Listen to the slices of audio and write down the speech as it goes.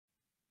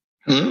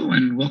Hello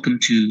and welcome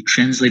to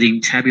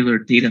Translating Tabular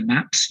Data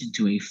Maps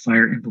into a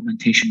FHIR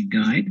Implementation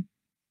Guide.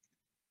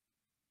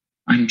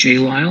 I'm Jay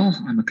Lyle.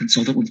 I'm a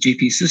consultant with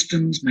JP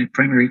Systems. My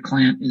primary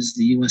client is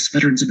the U.S.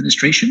 Veterans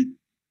Administration.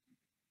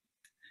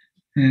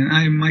 And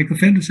I'm Michael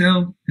van der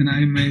Zel, and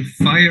I'm a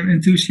FHIR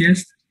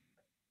enthusiast.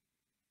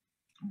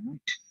 All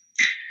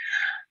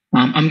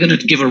right. I'm going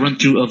to give a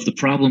run-through of the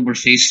problem we're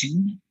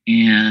facing,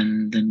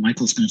 and then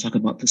Michael's going to talk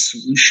about the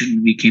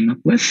solution we came up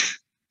with.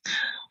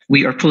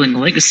 We are pulling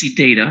legacy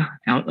data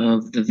out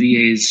of the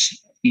VA's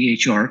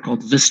EHR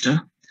called Vista,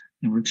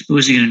 and we're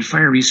exposing it in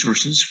FHIR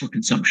resources for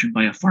consumption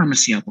by a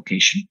pharmacy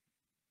application.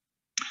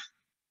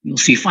 You'll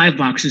see 5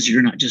 boxes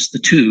here, not just the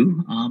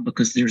 2,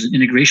 because there's an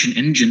integration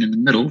engine in the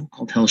middle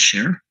called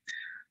HealthShare.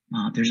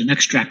 There's an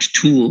extract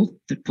tool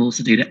that pulls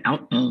the data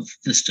out of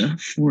Vista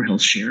for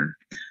HealthShare.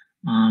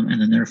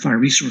 And then there are FHIR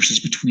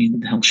resources between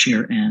the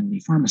HealthShare and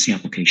the pharmacy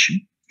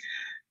application.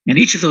 And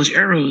each of those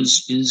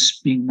arrows is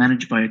being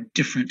managed by a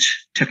different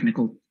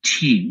technical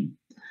team.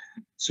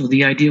 So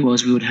the idea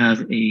was we would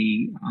have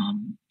a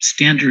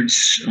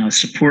standards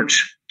support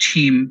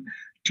team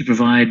to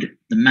provide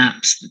the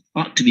maps that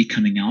ought to be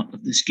coming out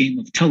of this game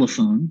of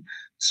telephone,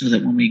 so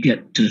that when we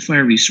get to the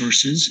FHIR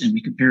resources and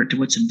we compare it to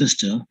what's in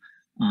Vista,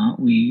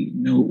 we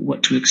know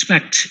what to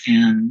expect,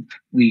 and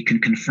we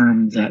can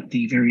confirm that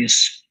the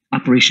various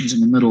operations in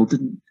the middle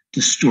didn't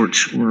distort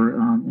or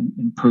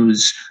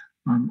impose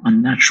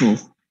unnatural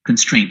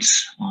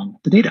constraints on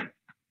the data.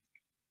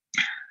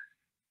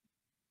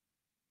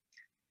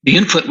 The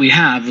input we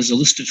have is a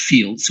list of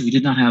fields, so we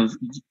did not have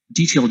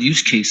detailed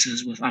use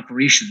cases with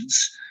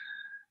operations,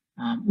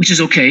 which is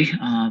okay.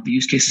 The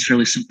use case is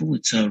fairly simple.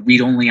 It's a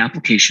read-only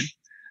application.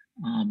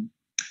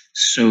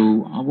 So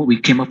what we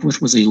came up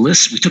with was a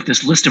list. We took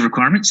this list of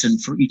requirements, and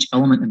for each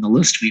element in the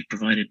list, we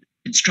provided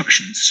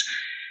instructions.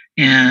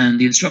 And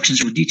the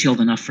instructions were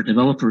detailed enough for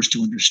developers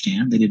to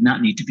understand. They did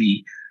not need to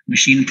be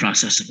machine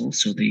processable,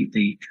 so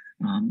they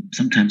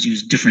sometimes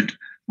use different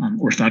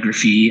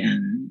orthography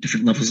and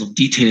different levels of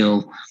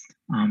detail.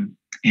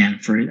 And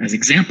for as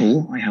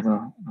example, I have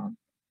a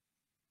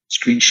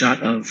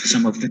screenshot of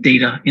some of the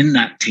data in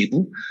that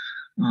table,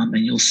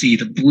 and you'll see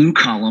the blue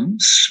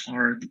columns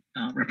are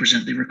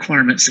represent the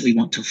requirements that we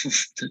want to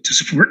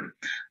support,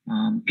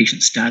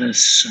 patient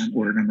status,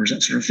 order numbers,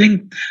 that sort of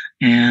thing.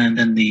 And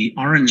then the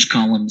orange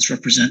columns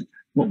represent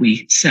what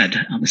we said,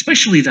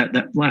 especially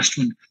that last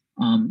one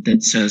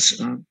that says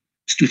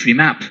Stu3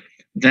 map.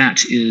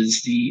 That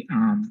is the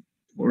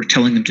what we're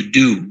telling them to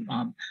do.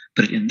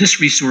 Put it in this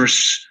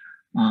resource,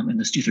 in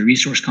the Stu3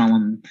 resource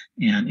column,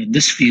 and in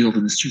this field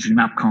in the Stu3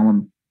 map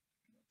column.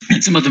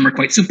 And some of them are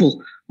quite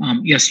simple.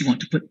 Yes, you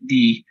want to put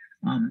the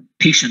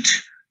patient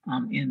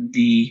in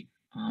the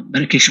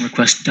medication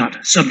request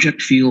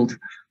 .subject field,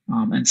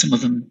 and some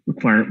of them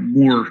require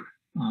more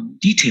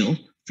detail.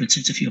 For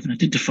instance, if you have an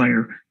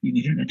identifier, you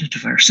need an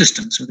identifier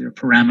system. So there are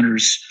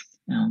parameters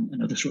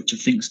and other sorts of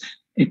things.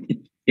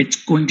 It's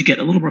going to get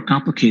a little more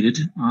complicated.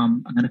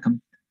 I'm going to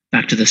come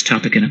back to this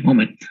topic in a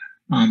moment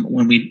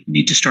when we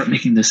need to start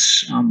making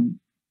this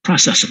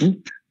processable,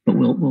 but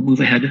we'll move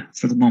ahead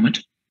for the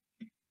moment.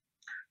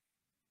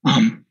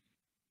 And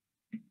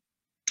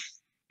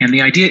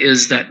the idea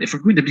is that if we're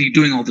going to be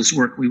doing all this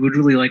work, we would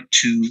really like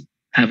to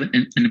have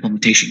an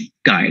implementation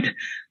guide.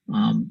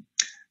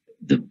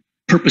 The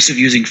purpose of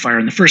using FHIR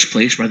in the first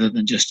place, rather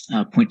than just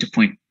a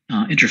point-to-point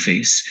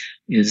interface,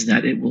 is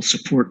that it will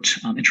support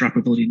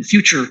interoperability in the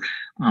future.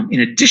 In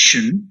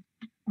addition,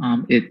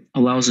 it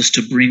allows us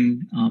to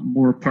bring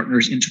more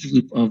partners into the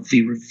loop of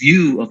the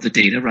review of the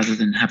data, rather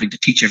than having to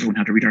teach everyone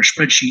how to read our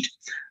spreadsheet.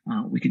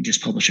 We can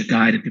just publish a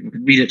guide and people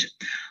can read it.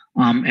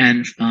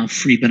 And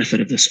free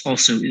benefit of this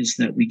also is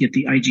that we get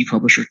the IG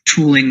Publisher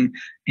tooling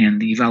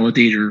and the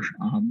validator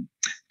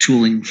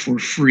tooling for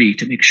free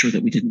to make sure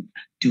that we didn't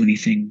do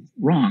anything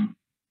wrong.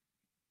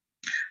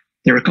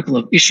 There are a couple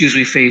of issues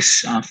we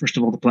face. First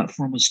of all, the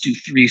platform was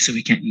Stu3, so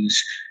we can't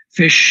use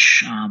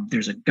fish.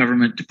 There's a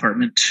government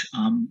department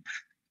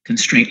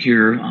constraint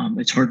here.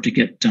 It's hard to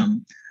get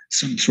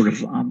some sort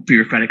of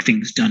bureaucratic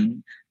things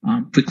done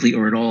quickly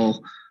or at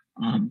all.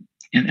 And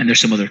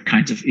there's some other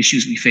kinds of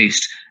issues we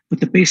faced.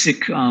 But the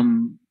basic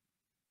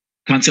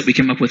concept we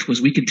came up with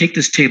was we can take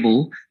this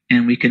table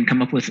and we can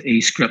come up with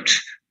a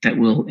script that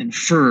will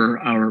infer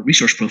our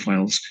resource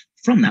profiles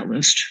from that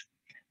list.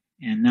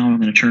 And now I'm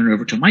going to turn it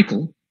over to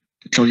Michael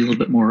to tell you a little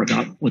bit more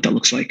about what that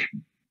looks like.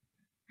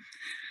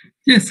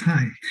 Yes,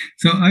 hi.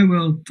 So I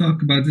will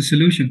talk about the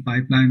solution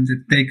pipeline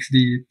that takes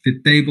the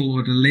table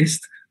or the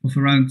list of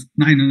around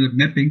 900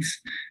 mappings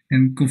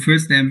and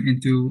converts them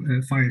into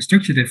FHIR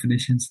structure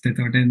definitions that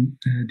are then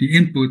the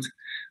input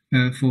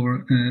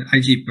for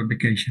IG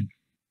publication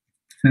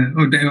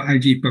or the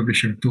IG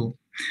publisher tool.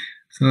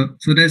 So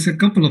there's a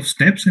couple of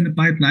steps in the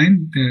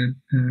pipeline,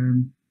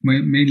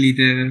 mainly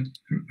the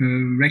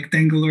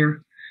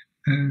rectangular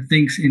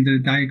things in the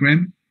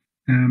diagram.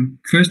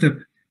 First up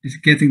is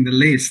getting the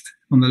list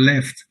on the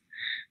left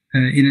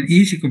in an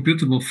easy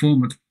computable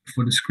format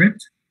for the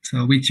script.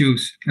 So we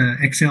choose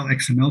Excel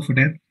XML for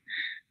that.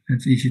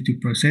 It's easy to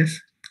process.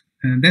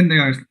 And then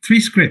there are 3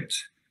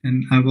 scripts,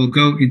 and I will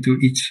go into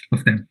each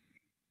of them.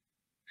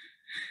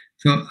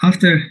 So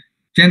after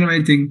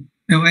generating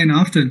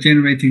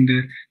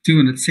the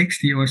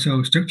 260 or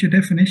so structure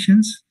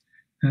definitions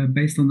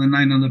based on the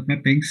 900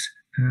 mappings,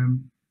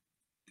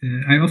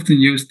 I often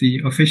use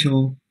the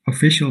official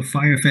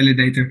FHIR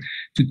validator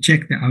to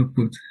check the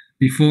output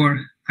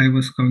before I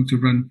was going to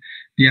run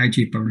the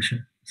IG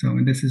publisher. So,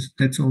 and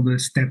that's all the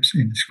steps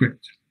in the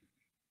script.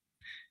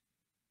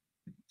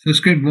 So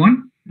script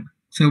 1.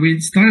 So we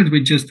started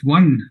with just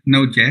one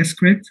Node.js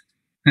script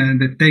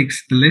that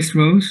takes the list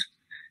rows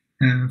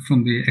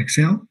from the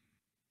Excel,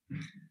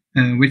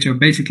 which are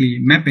basically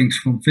mappings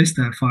from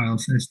Vista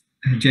files, as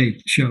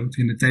Jade showed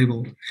in the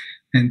table,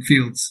 and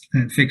fields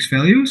and fixed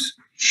values,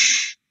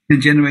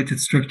 and generated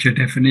structure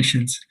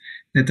definitions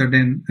that are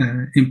then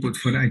input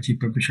for the IG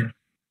publisher.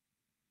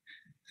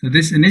 So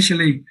this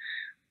initially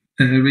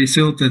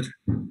resulted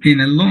in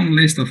a long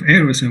list of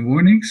errors and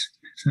warnings,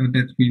 so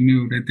that we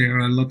knew that there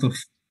are a lot of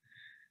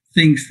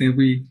things that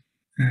we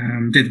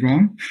did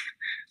wrong.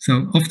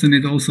 So often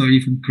it also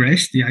even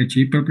crashed the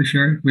IG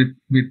publisher with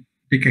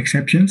big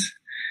exceptions,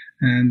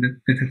 and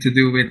that had to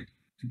do with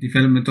the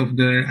development of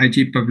the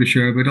IG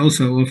publisher, but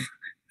also of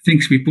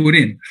things we put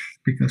in,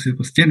 because it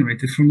was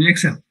generated from the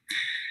Excel.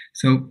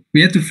 So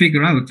we had to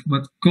figure out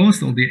what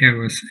caused all the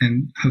errors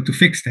and how to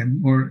fix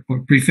them, or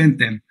prevent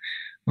them,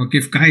 or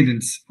give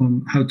guidance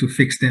on how to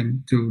fix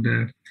them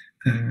in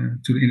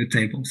the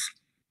tables.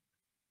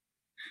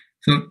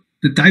 So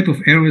the type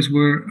of errors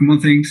were,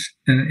 among things,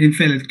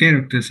 invalid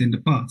characters in the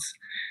paths,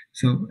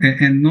 so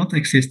and not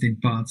existing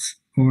paths,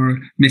 or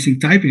missing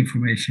type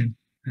information,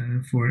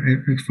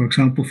 for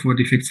example, for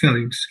the fixed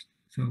values.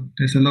 So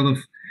there's a lot of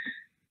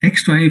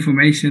extra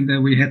information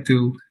that we had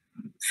to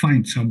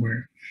find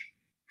somewhere.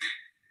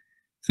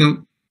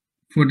 So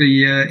for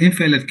the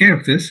invalid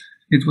characters,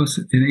 it was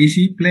an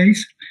easy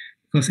place,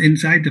 because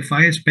inside the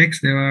FHIR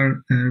specs there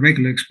are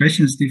regular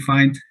expressions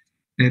defined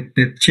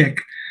that check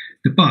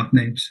the path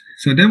names.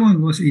 So that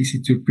one was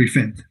easy to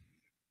prevent.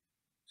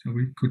 So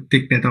we could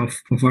tick that off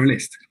of our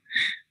list.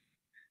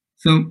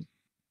 So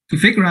to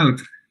figure out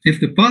if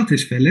the path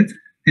is valid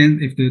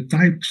and if the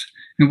types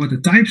and what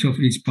the types of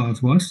each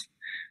path was,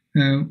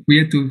 we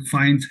had to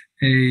find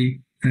a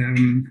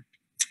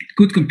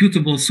good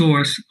computable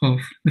source of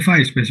the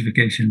FHIR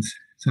specifications.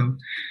 So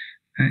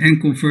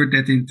and convert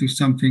that into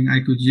something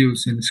I could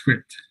use in the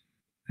script.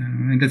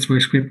 And that's where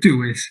script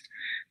 2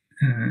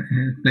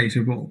 plays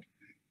a role.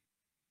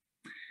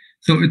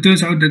 So it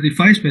turns out that the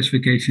FHIR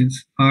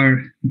specifications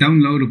are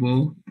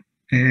downloadable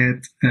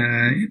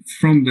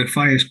from the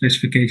FHIR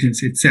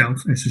specifications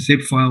itself as a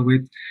zip file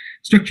with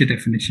structure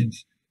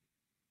definitions.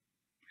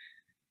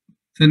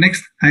 So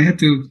next, I had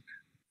to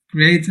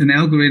create an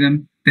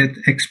algorithm that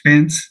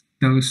expands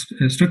those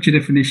structure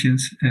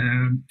definitions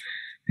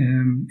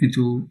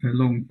into a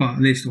long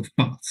list of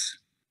paths.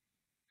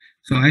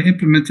 So I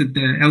implemented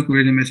the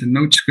algorithm as a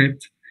Node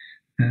script,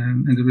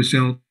 and the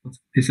result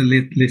is a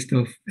list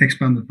of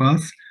expanded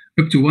paths,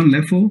 up to one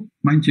level,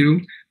 mind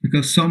you,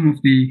 because some of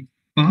the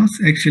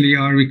paths actually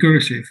are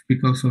recursive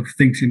because of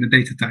things in the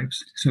data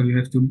types. So you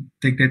have to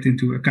take that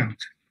into account.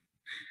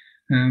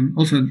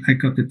 Also, I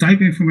got the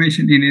type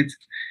information in it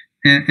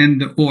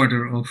and the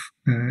order of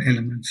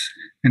elements.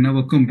 And I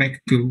will come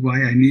back to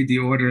why I need the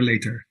order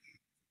later.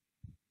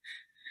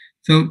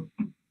 So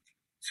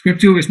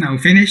script 2 is now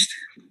finished.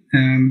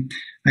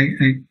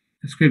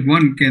 Script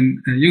 1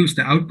 can use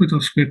the output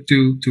of script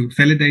 2 to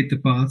validate the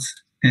paths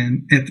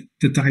and add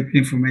the type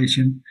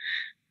information.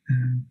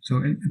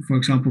 So for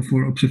example,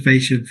 for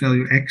observation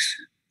value X.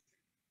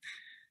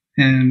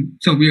 And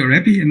so we are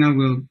happy, and now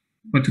we'll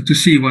wanted to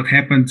see what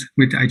happened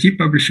with the IG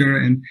publisher.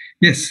 And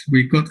yes,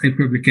 we got a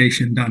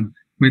publication done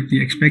with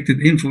the expected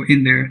info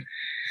in there,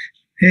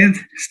 and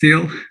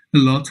still a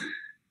lot,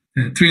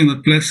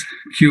 300 plus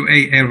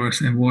QA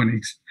errors and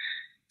warnings.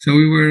 So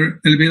we were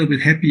a little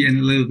bit happy and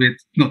a little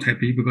bit not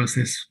happy, because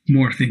there's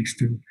more things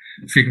to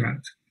figure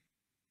out.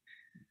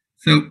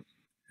 So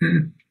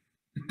it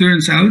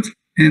turns out,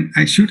 and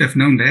I should have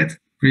known that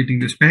reading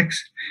the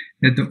specs,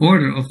 that the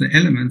order of the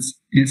elements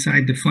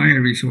inside the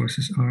FHIR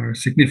resources are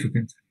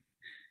significant.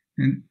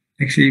 And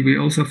actually, we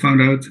also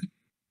found out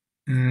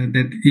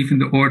that even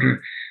the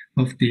order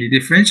of the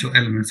differential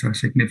elements are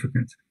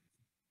significant.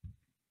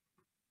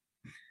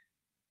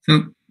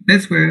 So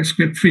that's where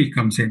script 3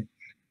 comes in.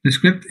 The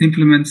script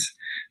implements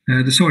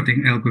the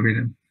sorting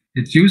algorithm.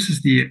 It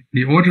uses the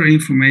order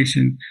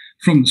information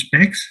from the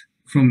specs,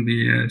 from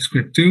the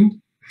script 2,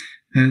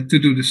 to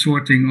do the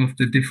sorting of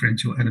the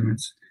differential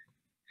elements.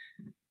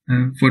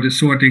 For the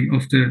sorting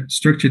of the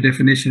structure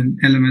definition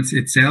elements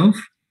itself,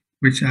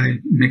 which I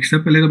mixed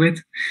up a little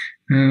bit,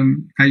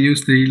 I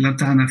use the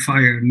Lantana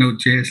FHIR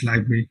Node.js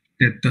library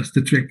that does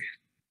the trick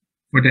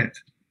for that.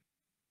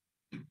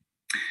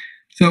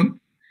 So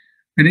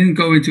I didn't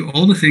go into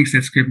all the things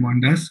that script 1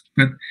 does,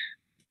 but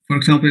for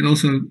example, it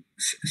also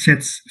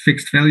sets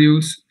fixed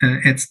values,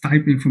 adds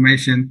type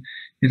information.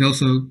 It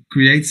also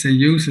creates and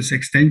uses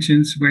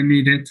extensions where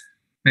needed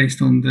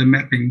based on the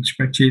mapping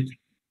spreadsheet.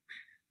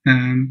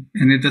 and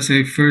it does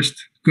a first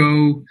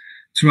go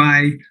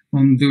try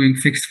on doing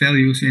fixed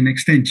values in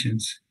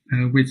extensions,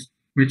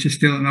 which is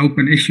still an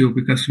open issue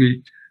because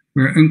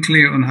we're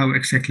unclear on how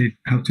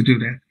to do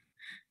that.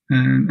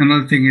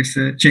 Another thing is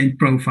change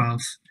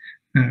profiles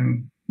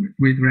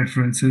with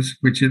references,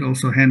 which it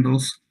also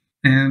handles.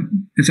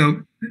 And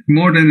so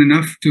more than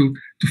enough to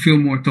fill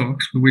more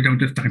talks, but we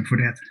don't have time for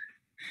that.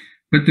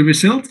 But the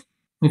result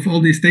of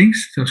all these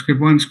things, so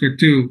script 1, script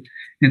 2,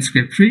 and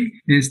script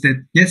 3, is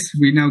that, yes,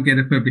 we now get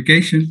a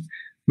publication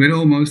with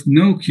almost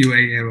no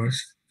QA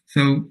errors.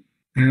 So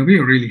we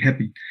are really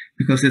happy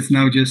because it's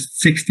now just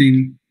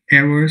 16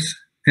 errors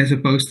as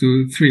opposed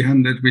to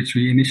 300, which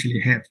we initially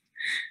had.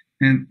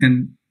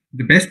 And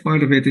the best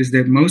part of it is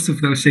that most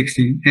of those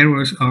 16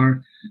 errors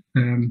are,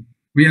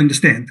 we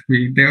understand,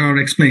 they are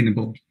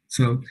explainable.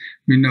 So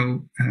we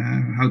know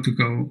how to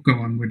go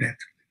on with that.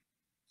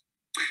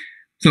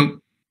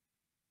 So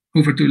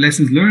over to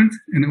lessons learned,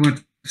 and I want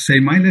to say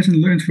my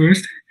lesson learned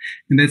first,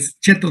 and that's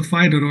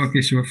chat.fire.org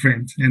is your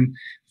friend. And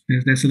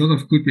there's a lot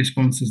of good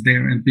responses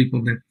there and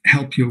people that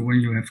help you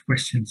when you have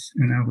questions.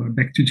 And now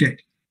back to Jay.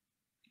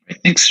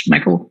 Thanks,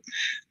 Michael.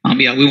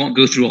 Yeah, we won't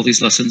go through all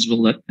these lessons.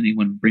 We'll let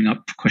anyone bring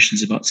up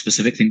questions about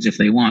specific things if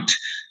they want.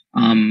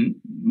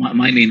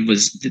 My main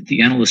was that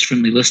the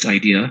analyst-friendly list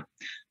idea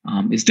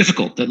is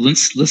difficult. That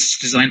lists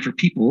designed for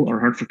people are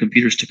hard for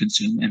computers to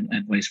consume,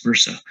 and vice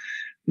versa.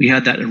 We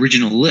had that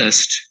original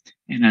list,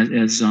 and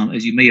as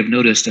you may have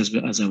noticed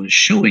as I was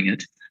showing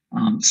it,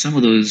 some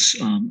of those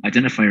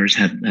identifiers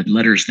had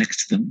letters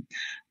next to them.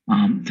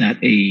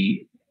 That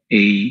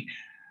a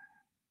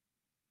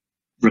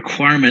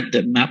requirement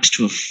that maps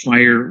to a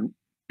FHIR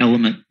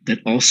element that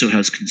also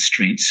has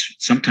constraints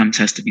sometimes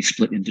has to be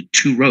split into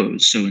 2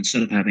 rows. So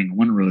instead of having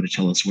 1 row to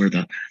tell us where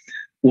the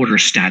order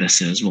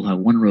status is, we'll have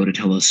 1 row to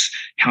tell us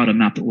how to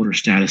map the order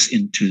status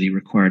into the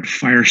required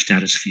FHIR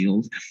status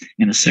field,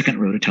 and a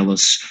second row to tell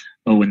us,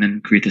 oh, and then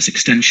create this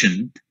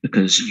extension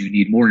because you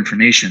need more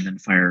information than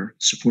FHIR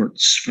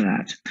supports for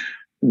that.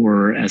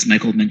 Or as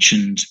Michael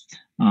mentioned,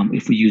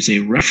 if we use a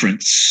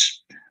reference,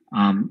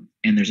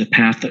 and there's a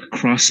path that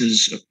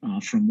crosses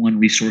from one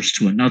resource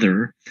to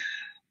another,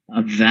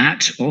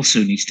 that also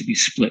needs to be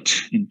split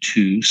in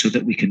 2 so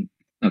that we can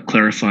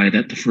clarify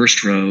that the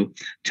first row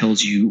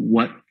tells you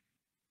what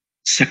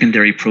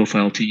secondary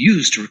profile to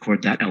use to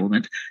record that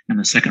element, and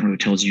the second row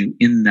tells you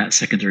in that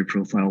secondary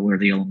profile where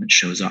the element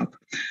shows up.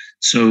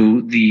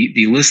 So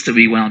the list that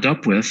we wound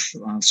up with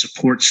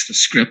supports the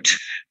script,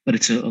 but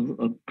it's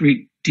a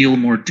great deal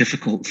more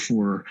difficult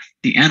for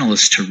the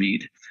analyst to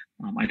read.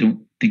 I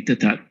don't think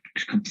that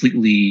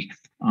completely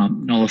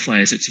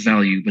nullifies its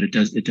value, but it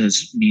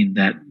does mean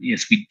that,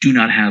 yes, we do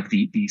not have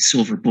the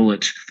silver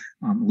bullet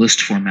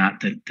list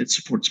format that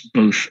supports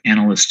both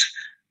analyst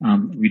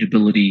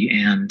readability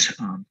and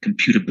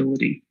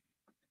computability.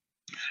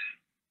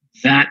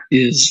 That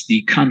is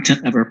the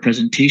content of our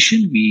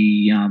presentation.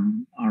 We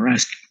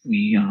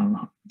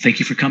thank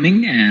you for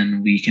coming,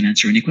 and we can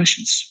answer any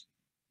questions.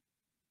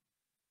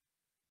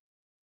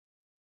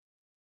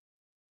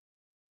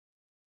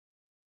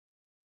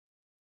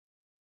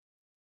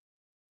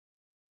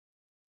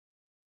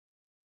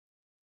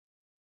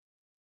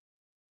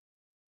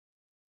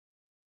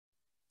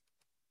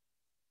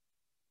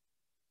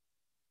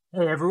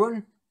 Hey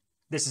everyone,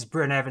 this is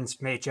Brent Evans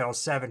from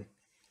HL7.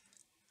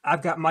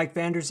 I've got Mike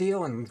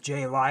Vanderzeel and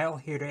Jay Lyle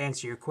here to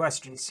answer your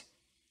questions.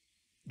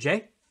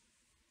 Jay?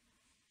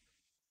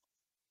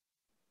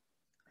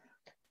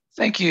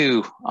 Thank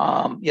you.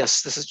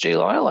 Yes, this is Jay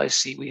Lyle. I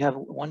see we have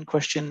one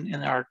question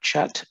in our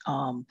chat.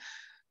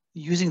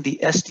 Using the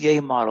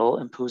SDA model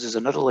imposes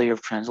another layer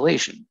of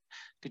translation.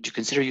 Could you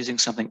consider using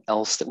something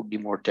else that would be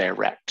more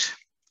direct?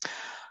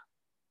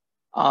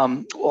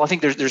 Well, I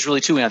think there's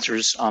really 2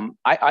 answers.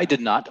 I did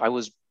not. I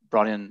was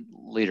brought in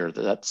later.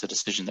 That's a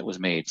decision that was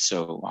made.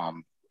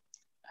 So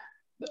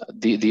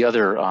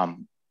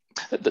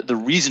the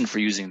reason for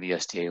using the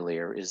SDA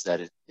layer is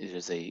that it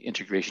is a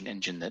integration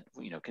engine that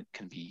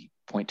can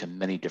point to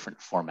many different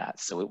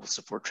formats. So it will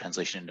support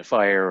translation into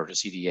FHIR or to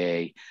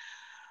CDA.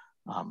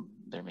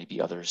 There may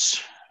be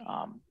others,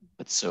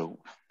 but so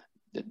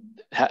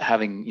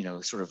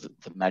having sort of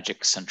the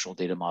magic central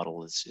data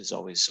model is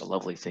always a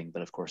lovely thing,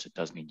 but of course it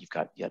does mean you've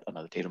got yet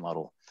another data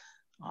model.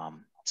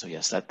 So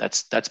yes,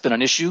 that's been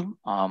an issue,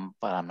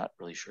 but I'm not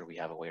really sure we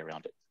have a way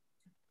around it.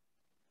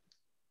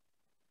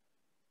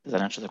 Does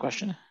that answer the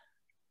question?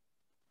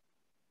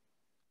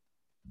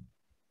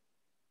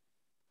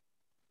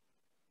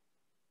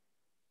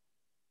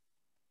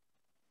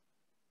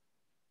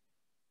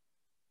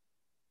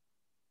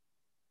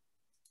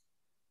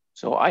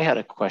 So I had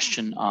a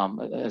question.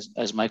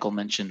 As Michael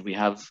mentioned, we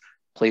have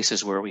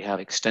places where we have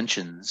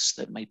extensions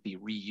that might be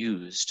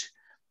reused.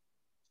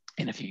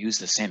 And if you use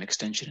the same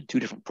extension in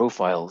 2 different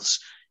profiles,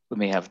 we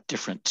may have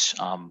different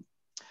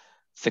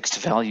fixed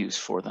values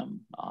for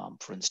them.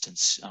 For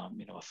instance,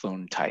 a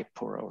phone type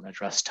or an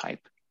address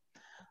type.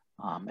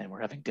 And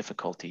we're having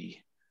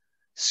difficulty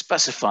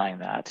specifying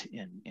that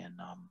in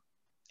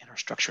our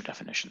structure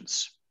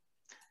definitions.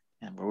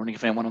 And we're wondering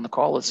if anyone on the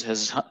call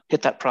has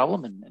hit that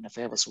problem and if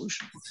they have a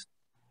solution.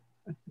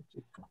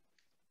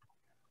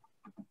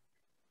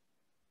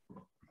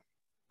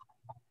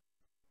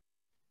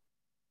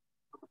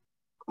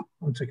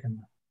 One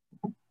second.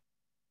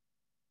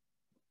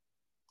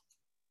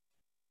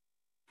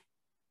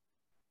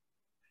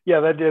 Yeah,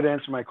 that did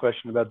answer my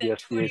question about the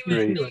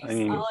SDA3. I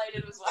mean, all I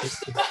did was watch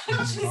the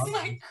badges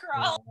like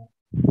crawl.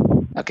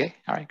 Okay,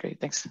 all right,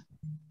 great, thanks.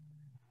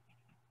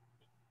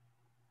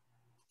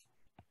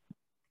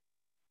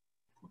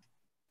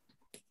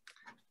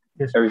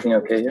 Yes. Everything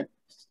okay here?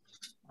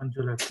 On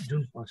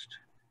June 1st.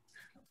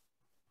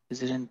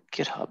 Is it in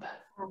GitHub?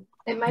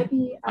 It might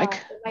be. Mike?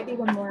 It might be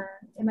one more.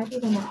 It might be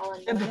one more all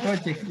in. And the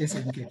project is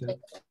in GitHub.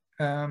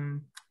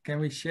 Can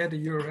we share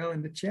the URL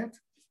in the chat?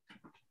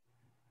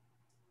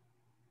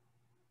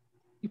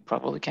 You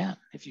probably can.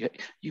 If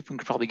you can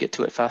probably get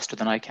to it faster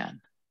than I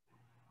can.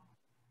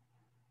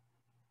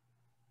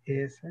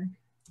 Yes, right.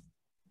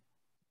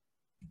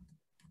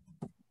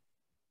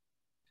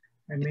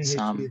 And It's, is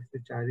the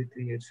Charlie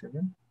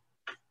 387.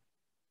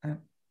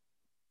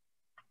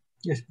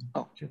 Yes.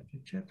 Oh,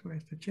 Chat.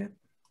 Where's the chat?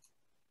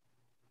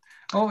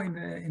 Oh, in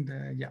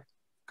the yeah,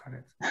 got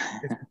it.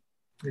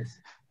 Yes.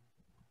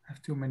 I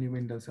have too many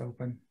windows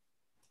open.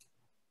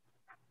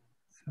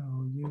 So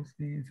use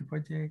the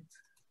project.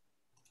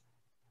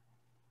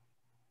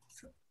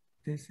 So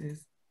this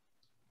is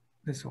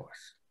the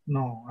source.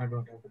 No, I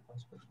don't have the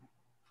password.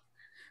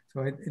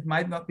 So it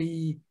might not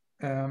be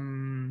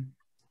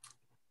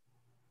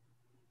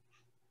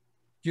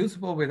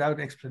usable without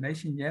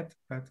explanation yet,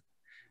 but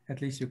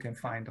at least you can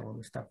find all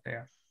the stuff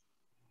there.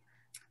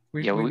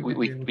 We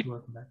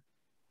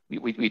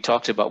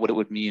talked about what it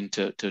would mean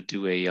to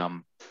do a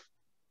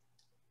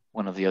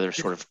one of the other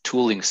sort of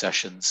tooling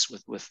sessions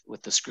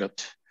with the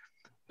script,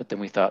 but then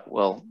we thought,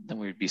 well, then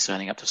we would be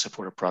signing up to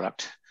support a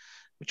product,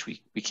 which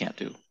we can't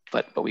do,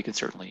 but we can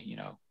certainly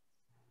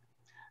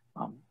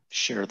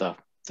share the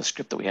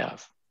script that we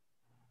have.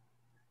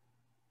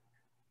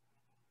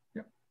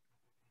 Yep.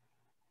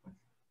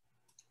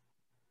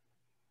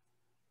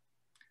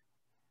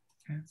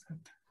 That's it.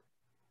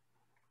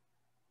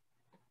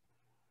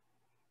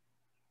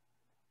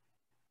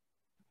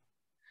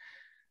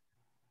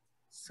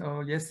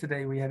 So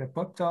yesterday we had a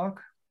pop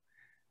talk.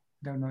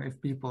 Don't know if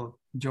people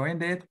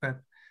joined it,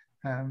 but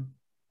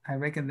I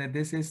reckon that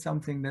this is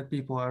something that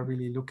people are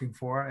really looking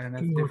for and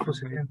have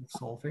different ways of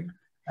solving.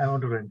 I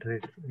want to enter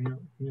it.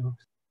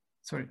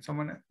 Sorry,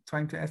 someone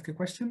trying to ask a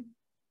question?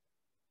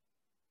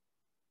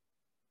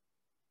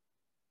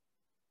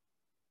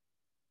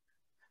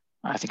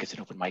 I think it's an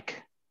open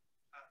mic.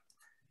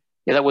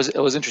 Yeah, it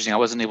was interesting. I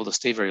wasn't able to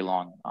stay very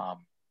long.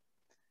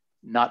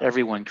 Not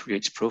everyone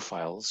creates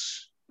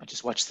profiles. I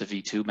just watched the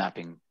V2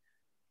 mapping,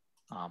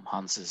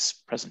 Hans's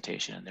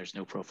presentation, and there's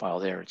no profile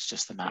there. It's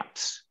just the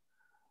maps.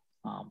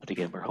 But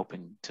again, we're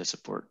hoping to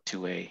support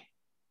 2A in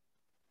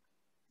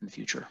the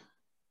future.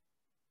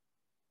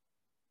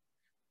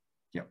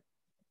 Yep.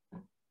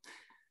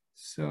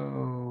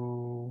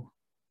 So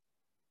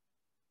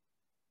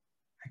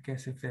I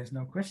guess if there's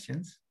no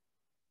questions,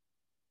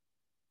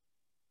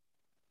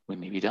 we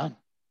may be done.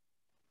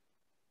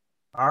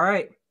 All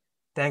right.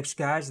 Thanks,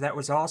 guys. That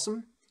was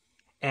awesome.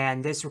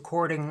 And this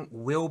recording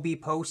will be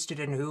posted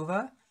in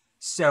Whova.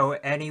 So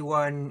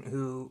anyone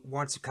who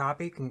wants a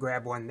copy can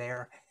grab one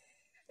there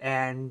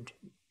and,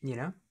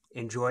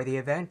 enjoy the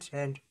event.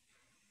 And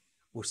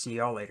we'll see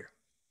y'all later.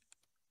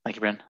 Thank you, Bren.